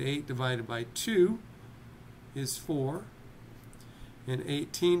divide 8 divided by 2 is 4. And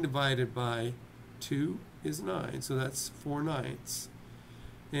 18 divided by 2 is 9. So that's 4/9.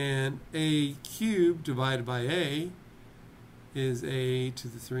 And a cubed divided by a is a to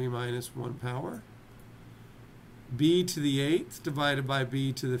the 3 minus 1 power. B to the 8th divided by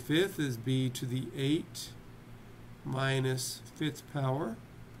b to the 5th is b to the 8 minus 5th power.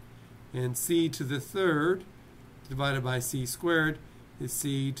 And c to the 3rd divided by c squared is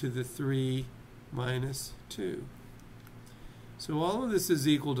c to the 3 minus 2. So all of this is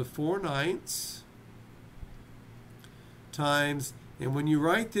equal to 4/9 times, and when you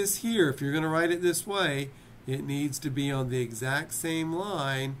write this here, if you're going to write it this way, it needs to be on the exact same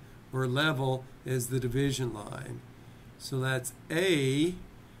line or level as the division line. So that's a,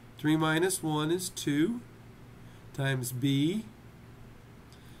 3 minus 1 is 2, times b,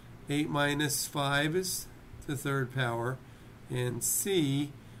 8 minus 5 is the 3rd power, and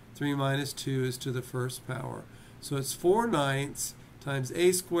c, 3 minus 2 is to the 1st power. So it's 4/9 times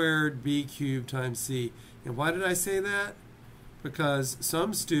a squared b cubed times c. And why did I say that? Because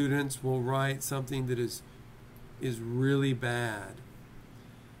some students will write something that is really bad.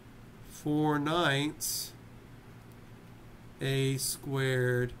 4/9 a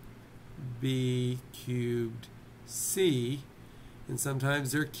squared b cubed c. And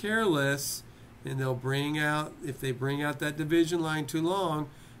sometimes they're careless and they'll bring out, if they bring out that division line too long,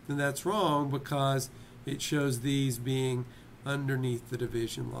 then that's wrong because it shows these being underneath the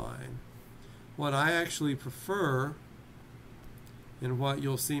division line. What I actually prefer, and what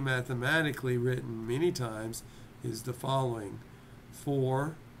you'll see mathematically written many times, is the following: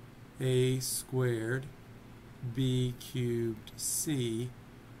 4a squared b cubed c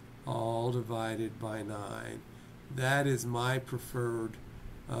all divided by 9. That is my preferred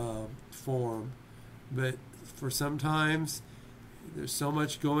form. But for sometimes there's so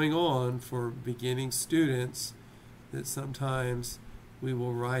much going on for beginning students that sometimes we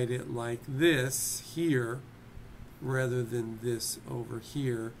will write it like this here rather than this over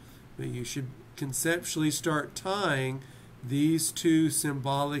here. But you should conceptually start tying these two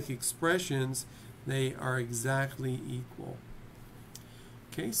symbolic expressions. They are exactly equal.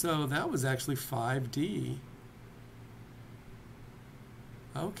 Okay, so that was actually 5D.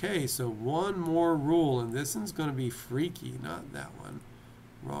 Okay, so one more rule, and this one's going to be freaky. Not that one.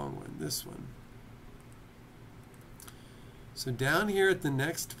 Wrong one. This one. So down here at the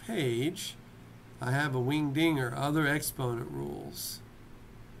next page, I have a wing-ding or other exponent rules.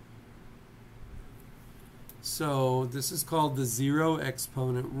 So this is called the zero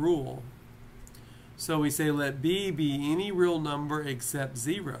exponent rule. So we say let b be any real number except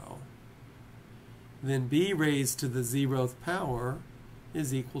 0. Then b raised to the 0th power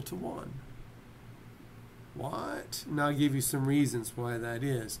is equal to 1. What? And I'll give you some reasons why that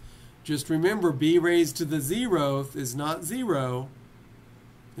is. Just remember, b raised to the 0th is not 0.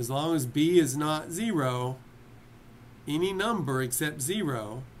 As long as b is not 0, any number except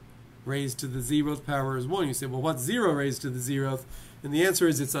 0 raised to the 0th power is 1. You say, well, what's 0 raised to the 0th? And the answer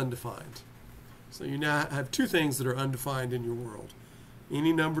is it's undefined. So you now have two things that are undefined in your world.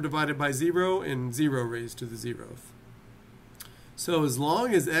 Any number divided by 0 and 0 raised to the 0th. So as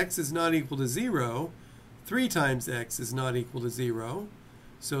long as x is not equal to 0, 3 times x is not equal to 0.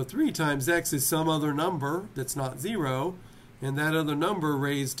 So 3 times x is some other number that's not 0, and that other number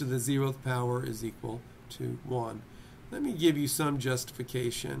raised to the 0th power is equal to 1. Let me give you some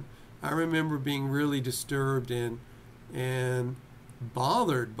justification. I remember being really disturbed and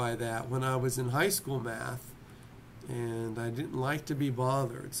bothered by that when I was in high school math, and I didn't like to be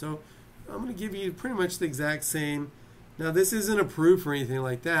bothered. So I'm going to give you pretty much the exact same. Now this isn't a proof or anything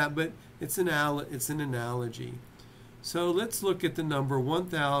like that, but it's an analogy. So let's look at the number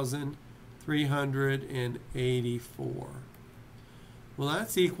 1,384. Well,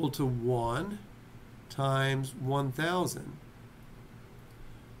 that's equal to 1 times 1,000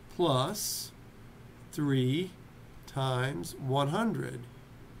 plus 3 times 100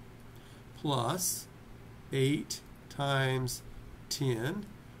 plus 8 times 10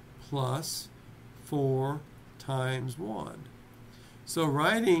 plus 4 times 1. So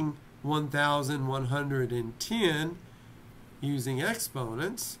writing 1,110 using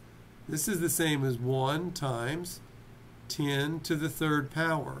exponents, this is the same as 1 times 10 to the 3rd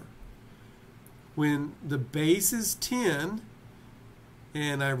power. When the base is 10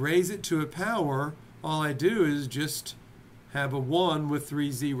 and I raise it to a power, all I do is just have a 1 with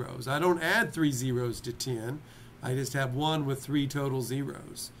 3 zeros. I don't add 3 zeros to 10. I just have 1 with 3 total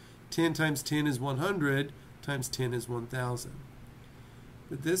zeros. 10 times 10 is 100, times 10 is 1,000.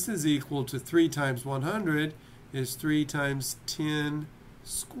 But this is equal to 3 times 100 is 3 times 10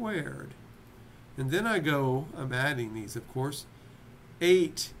 squared. And then I'm adding these, of course.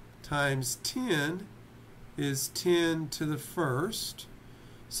 8 times 10 is 10 to the first.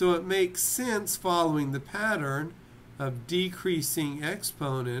 So it makes sense, following the pattern of decreasing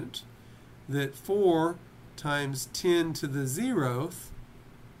exponent, that 4 times 10 to the 0th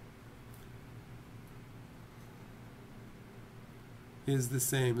is the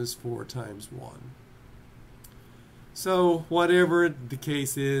same as 4 times 1. So whatever the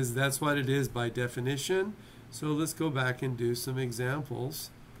case is, that's what it is by definition. So let's go back and do some examples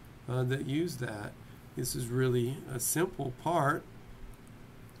that use that. This is really a simple part.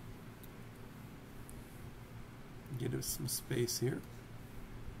 Get us some space here.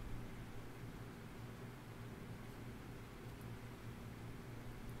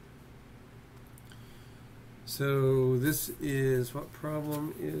 So this is, what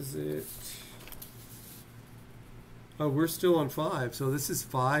problem is it? Oh, we're still on 5, so this is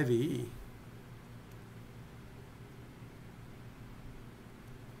 5e.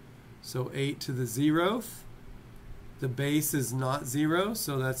 So 8 to the 0th. The base is not 0,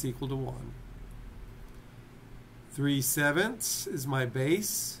 so that's equal to 1. 3/7 is my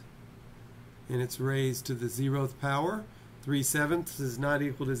base, and it's raised to the 0th power. 3/7 is not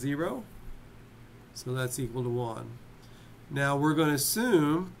equal to 0, so that's equal to 1. Now we're going to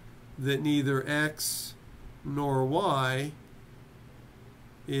assume that neither x nor y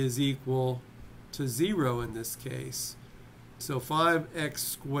is equal to 0 in this case. So 5x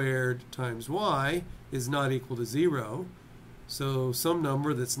squared times y is not equal to 0. So some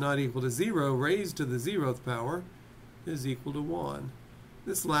number that's not equal to 0 raised to the 0th power is equal to 1.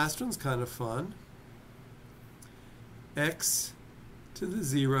 This last one's kind of fun. X to the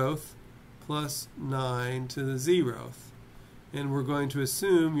 0th plus 9 to the 0th. And we're going to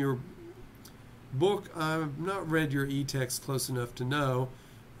assume your book, I've not read your e-text close enough to know.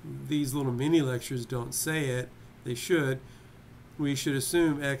 These little mini lectures don't say it. They should. We should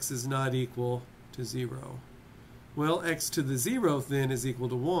assume x is not equal to 0. Well, x to the 0th then is equal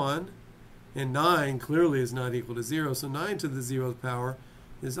to 1, and 9 clearly is not equal to 0, so 9 to the 0th power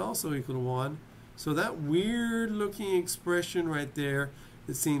is also equal to 1. So that weird looking expression right there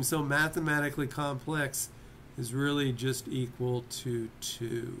that seems so mathematically complex is really just equal to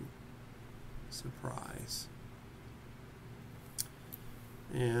 2. Surprise.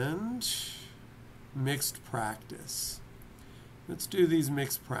 And mixed practice. Let's do these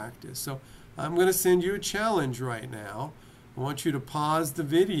mixed practice. So I'm going to send you a challenge right now. I want you to pause the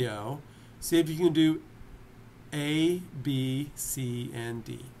video, see if you can do A, B, C, and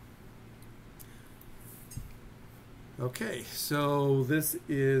D. Okay, so this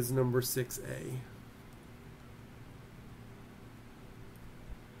is number 6A.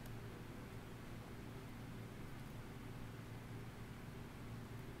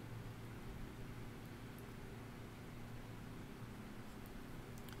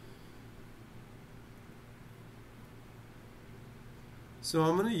 So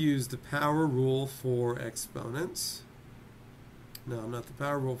I'm going to use the power rule for exponents. No, not the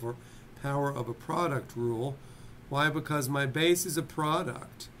power rule, for power of a product rule. Why? Because my base is a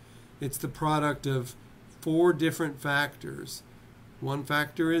product. It's the product of 4 different factors. One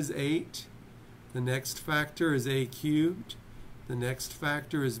factor is 8. The next factor is a cubed. The next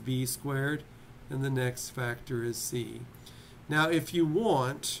factor is b squared. And the next factor is c. Now if you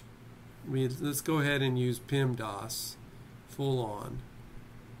want, let's go ahead and use PEMDAS full on.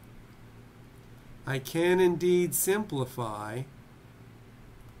 I can indeed simplify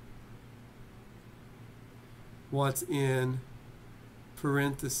what's in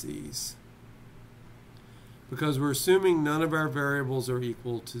parentheses, because we're assuming none of our variables are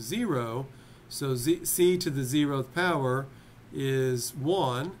equal to 0, so c to the 0th power is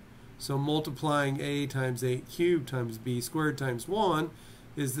 1, so multiplying a times 8 cubed times b squared times 1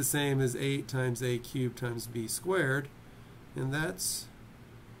 is the same as 8 times a cubed times b squared, and that's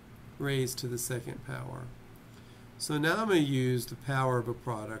raised to the 2nd power. So now I'm going to use the power of a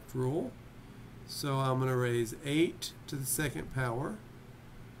product rule. So I'm going to raise 8 to the 2nd power,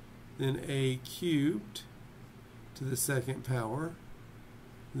 then a cubed to the 2nd power,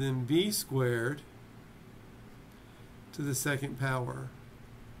 then b squared to the 2nd power.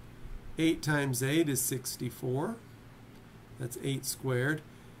 8 times 8 is 64. That's 8 squared.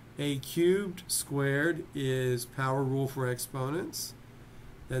 A cubed squared is power rule for exponents.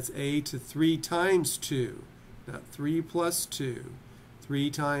 That's a to 3 times 2, not 3 plus 2. 3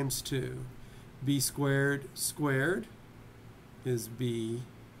 times 2. B squared squared is b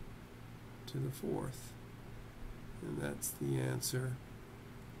to the 4th. And that's the answer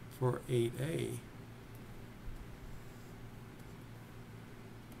for 8a.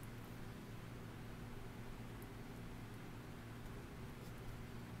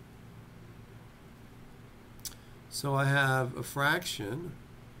 So I have a fraction,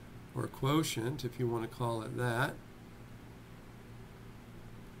 or quotient, if you want to call it that.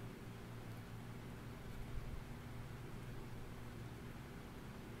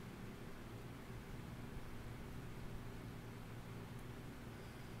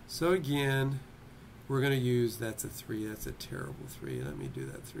 So again, we're going to use, that's a 3, that's a terrible 3. Let me do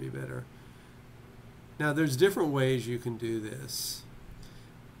that 3 better. Now there's different ways you can do this.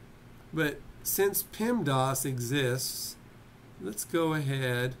 But since PEMDAS exists, let's go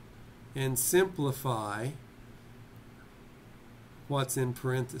ahead and simplify what's in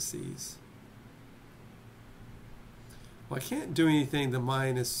parentheses. Well, I can't do anything to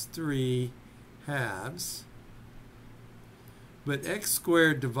minus 3 halves. But x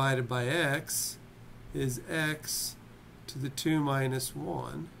squared divided by x is x to the 2 minus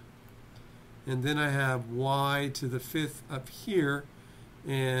 1. And then I have y to the 5th up here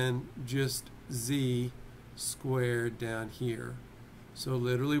and just z squared down here. So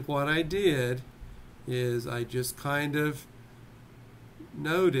literally what I did is I just kind of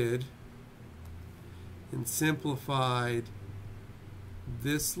noted and simplified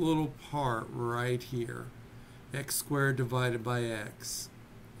this little part right here. X squared divided by x.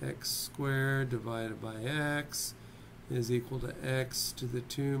 X squared divided by x is equal to x to the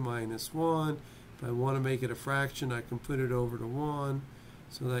 2 minus 1. If I want to make it a fraction, I can put it over to 1.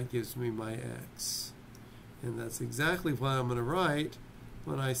 So that gives me my x. And that's exactly what I'm going to write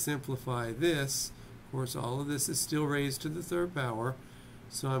when I simplify this. Of course, all of this is still raised to the 3rd power.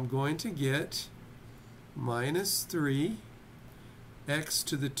 So I'm going to get minus 3. X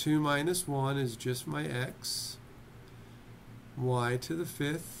to the 2 minus 1 is just my x. Y to the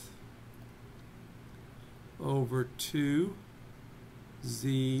 5th over 2z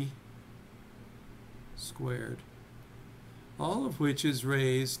squared, all of which is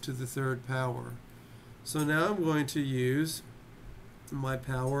raised to the 3rd power. So now I'm going to use my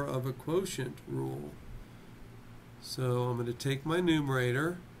power of a quotient rule. So I'm going to take my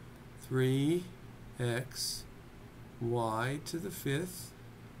numerator, 3x y to the 5th.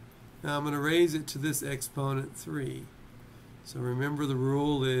 Now I'm going to raise it to this exponent 3. So remember, the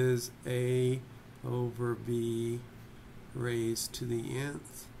rule is a over b raised to the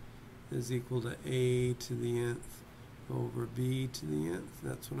nth is equal to a to the nth over b to the nth.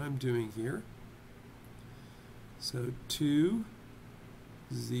 That's what I'm doing here. So 2z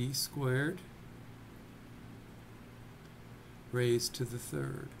squared raised to the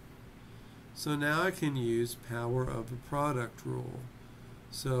 3rd. So now I can use power of a product rule.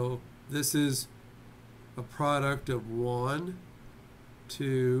 So this is a product of 1,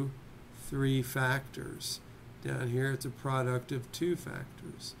 2, 3 factors. Down here it's a product of 2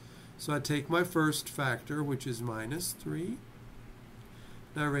 factors. So I take my first factor, which is minus 3,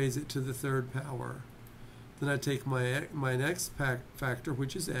 and I raise it to the 3rd power. Then I take my next factor,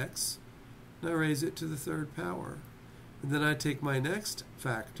 which is x, and I raise it to the 3rd power. And then I take my next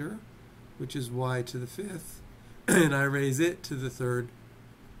factor, which is y to the 5th, and I raise it to the 3rd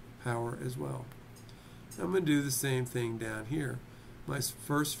power as well. I'm going to do the same thing down here. My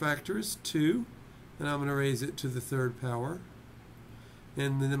first factor is 2, and I'm going to raise it to the 3rd power.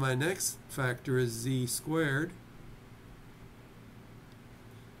 And then my next factor is z squared,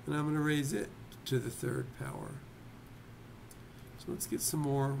 and I'm going to raise it to the 3rd power. So let's get some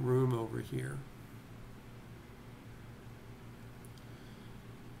more room over here.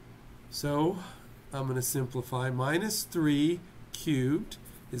 So I'm going to simplify. Minus 3 cubed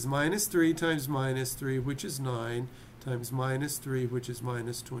is minus 3 times minus 3, which is 9, times minus 3, which is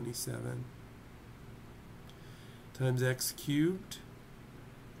minus 27, times x cubed.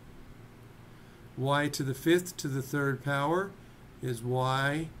 Y to the 5th to the 3rd power is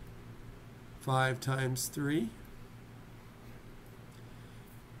y 5 times 3.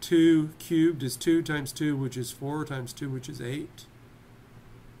 2 cubed is 2 times 2, which is 4, times 2, which is 8.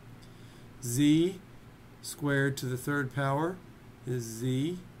 Z squared to the 3rd power is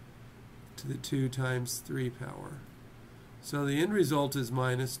z to the 2 times 3 power. So the end result is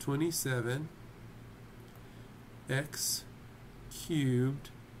minus 27 x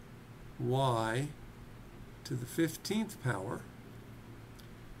cubed y to the 15th power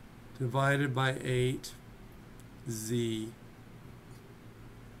divided by 8 z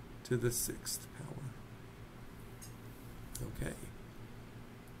to the 6th power. Okay.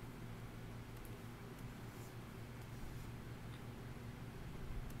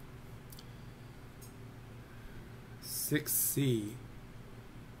 C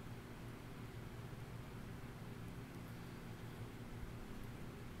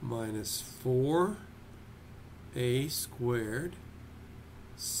minus 4a squared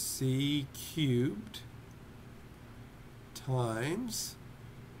c cubed times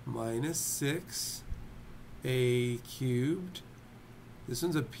minus 6a cubed. This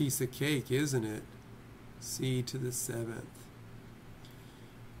one's a piece of cake, isn't it? C to the 7th.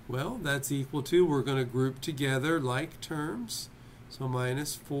 Well, that's equal to, we're going to group together like terms. So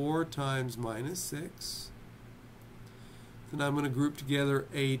minus 4 times minus 6. Then I'm going to group together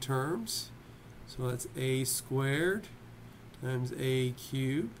a terms. So that's a squared times a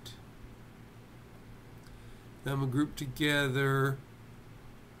cubed. Then I'm going to group together,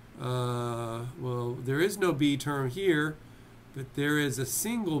 well, there is no b term here, but there is a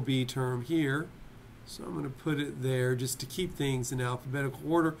single b term here. So I'm going to put it there just to keep things in alphabetical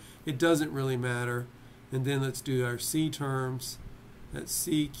order. It doesn't really matter. And then let's do our c terms. That's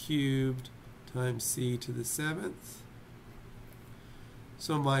c cubed times c to the 7th.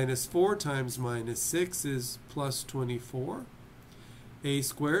 So minus 4 times minus 6 is plus 24. A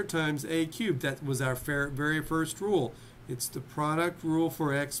squared times a cubed. That was our very first rule. It's the product rule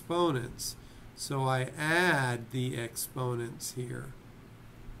for exponents. So I add the exponents here.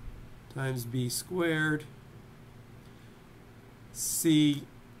 Times b squared, c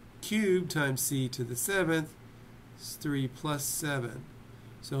cubed times c to the 7th is 3 plus 7.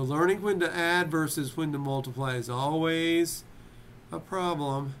 So learning when to add versus when to multiply is always a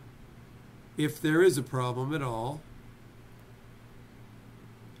problem, if there is a problem at all.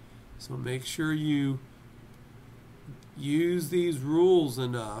 So make sure you use these rules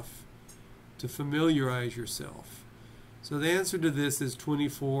enough to familiarize yourself. So the answer to this is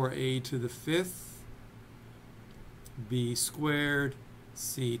 24a to the 5th, b squared,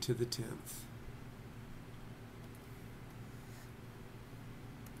 c to the 10th.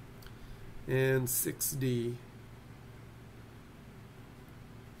 And 6d.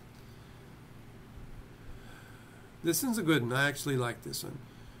 This one's a good one. I actually like this one.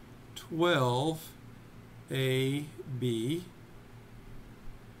 12ab.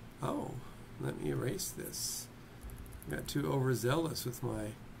 Oh, let me erase this. I got too overzealous with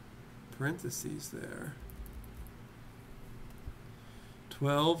my parentheses there.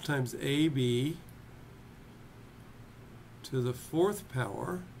 12 times ab to the 4th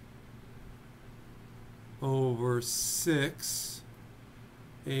power over 6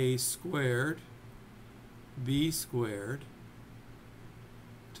 a squared b squared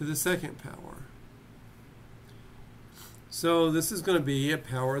to the 2nd power. So this is going to be a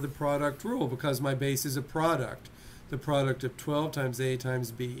power of the product rule because my base is a product. The product of 12 times a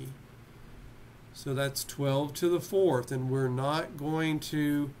times b. So that's 12 to the 4th, and we're not going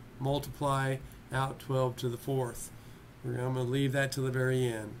to multiply out 12 to the 4th. I'm going to leave that to the very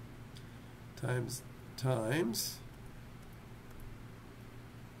end. Times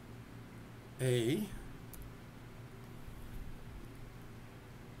a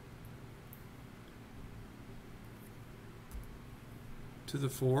to the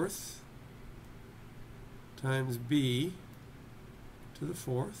 4th times b to the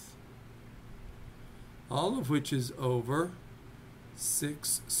 4th, all of which is over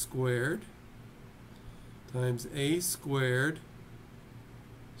 6 squared times a squared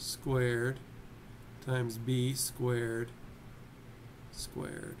squared times b squared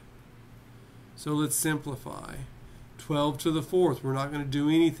squared. So let's simplify. 12 to the 4th, we're not going to do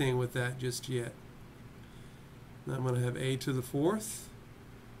anything with that just yet. Now I'm going to have a to the 4th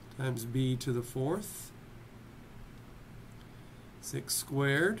times b to the 4th. 6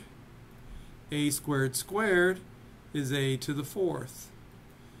 squared. A squared squared is a to the 4th.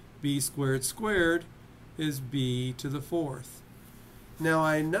 B squared squared is b to the 4th. Now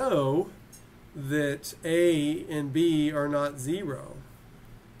I know that a and b are not 0.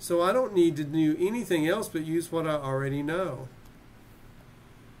 So I don't need to do anything else but use what I already know.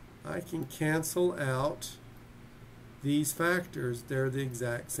 I can cancel out these factors. They're the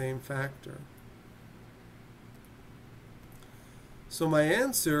exact same factor. So my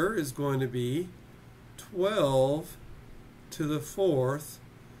answer is going to be 12 to the 4th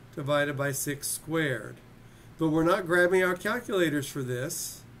divided by 6 squared. But we're not grabbing our calculators for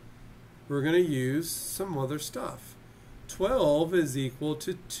this. We're going to use some other stuff. 12 is equal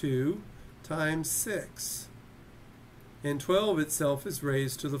to 2 times 6. And 12 itself is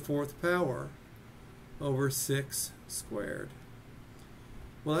raised to the 4th power over 6 squared.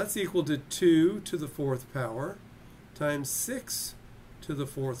 Well, that's equal to 2 to the 4th power times 6 to the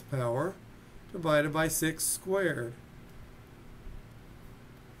 4th power divided by 6 squared.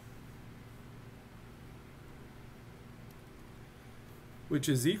 Which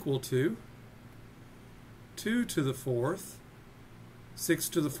is equal to 2 to the 4th, 6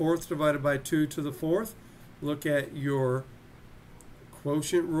 to the 4th divided by 2 to the 4th. Look at your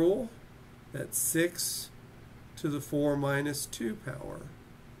quotient rule. That's 6 to the 4 minus 2 power.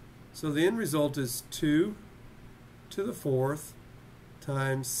 So the end result is 2 to the 4th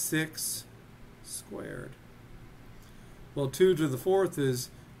times 6 squared. Well, 2 to the 4th is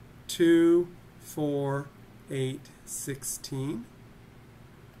 2, 4, 8, 16.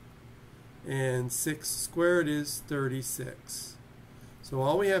 And 6 squared is 36. So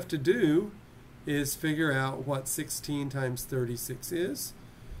all we have to do is figure out what 16 times 36 is,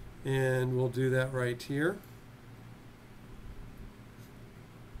 and we'll do that right here.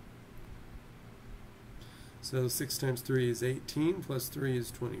 So 6 times 3 is 18, plus 3 is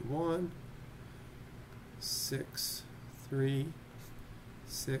 21. 6, 3,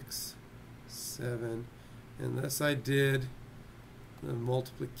 6, 7, and thus I did the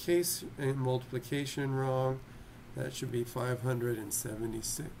multiplication wrong. That should be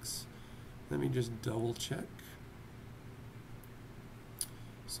 576. Let me just double check.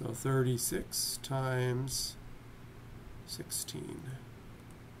 So 36 times 16.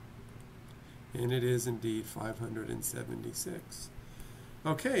 And it is indeed 576.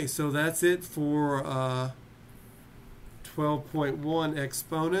 Okay, so that's it for 12.1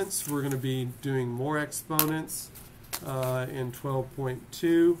 exponents. We're going to be doing more exponents in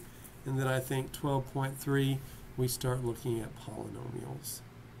 12.2, and then I think 12.3 we start looking at polynomials.